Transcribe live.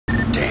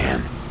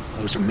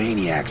Those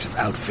maniacs have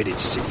outfitted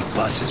city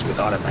buses with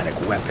automatic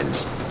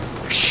weapons.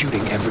 They're shooting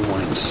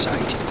everyone in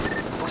sight.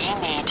 We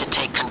need to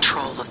take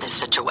control of this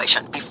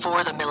situation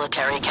before the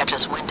military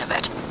catches wind of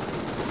it.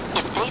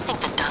 If they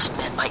think the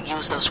Dustmen might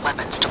use those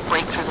weapons to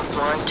break through the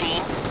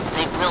quarantine,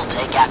 they will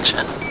take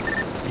action.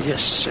 You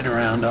just sit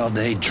around all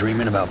day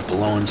dreaming about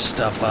blowing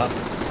stuff up?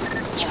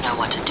 You know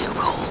what to do,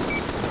 Cole.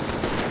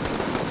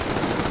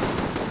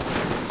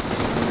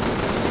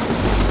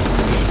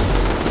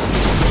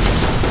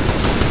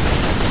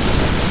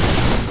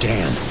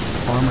 Damn,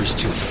 armor's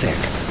too thick.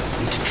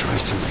 I need to try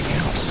something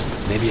else.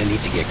 Maybe I need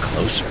to get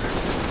closer.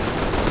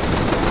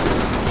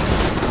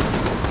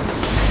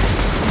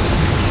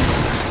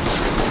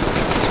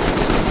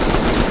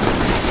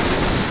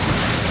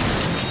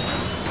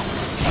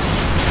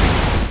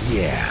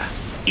 Yeah,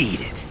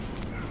 eat it.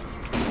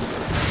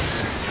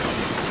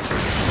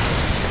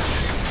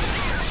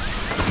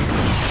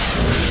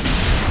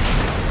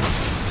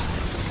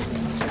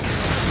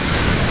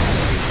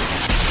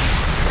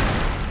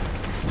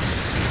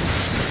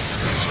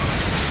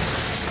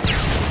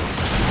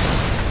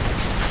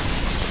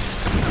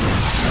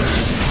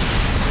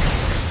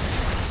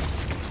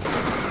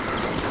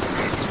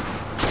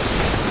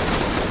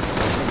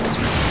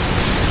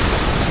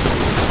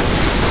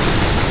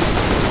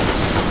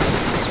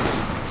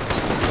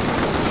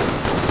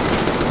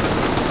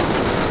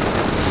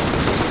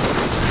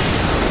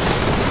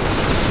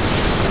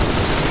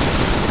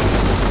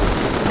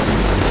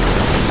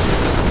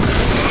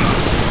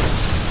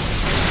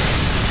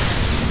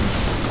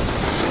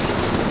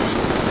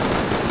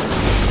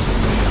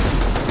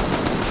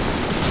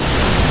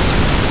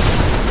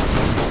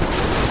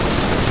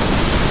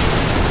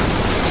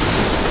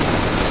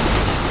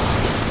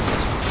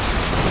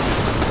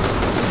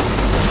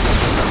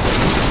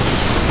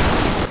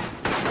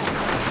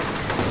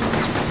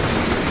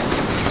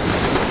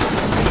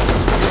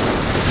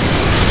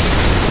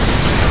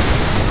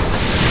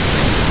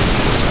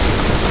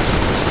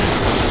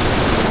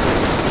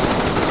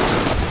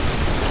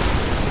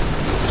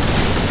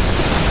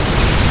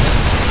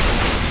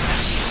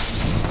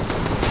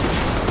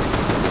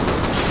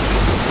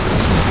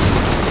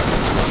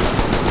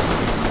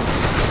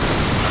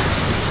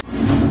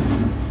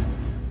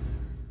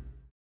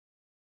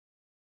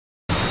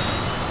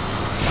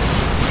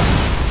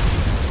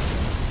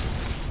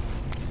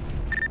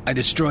 I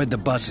destroyed the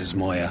buses,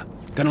 Moya.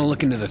 Gonna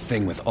look into the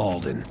thing with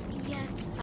Alden.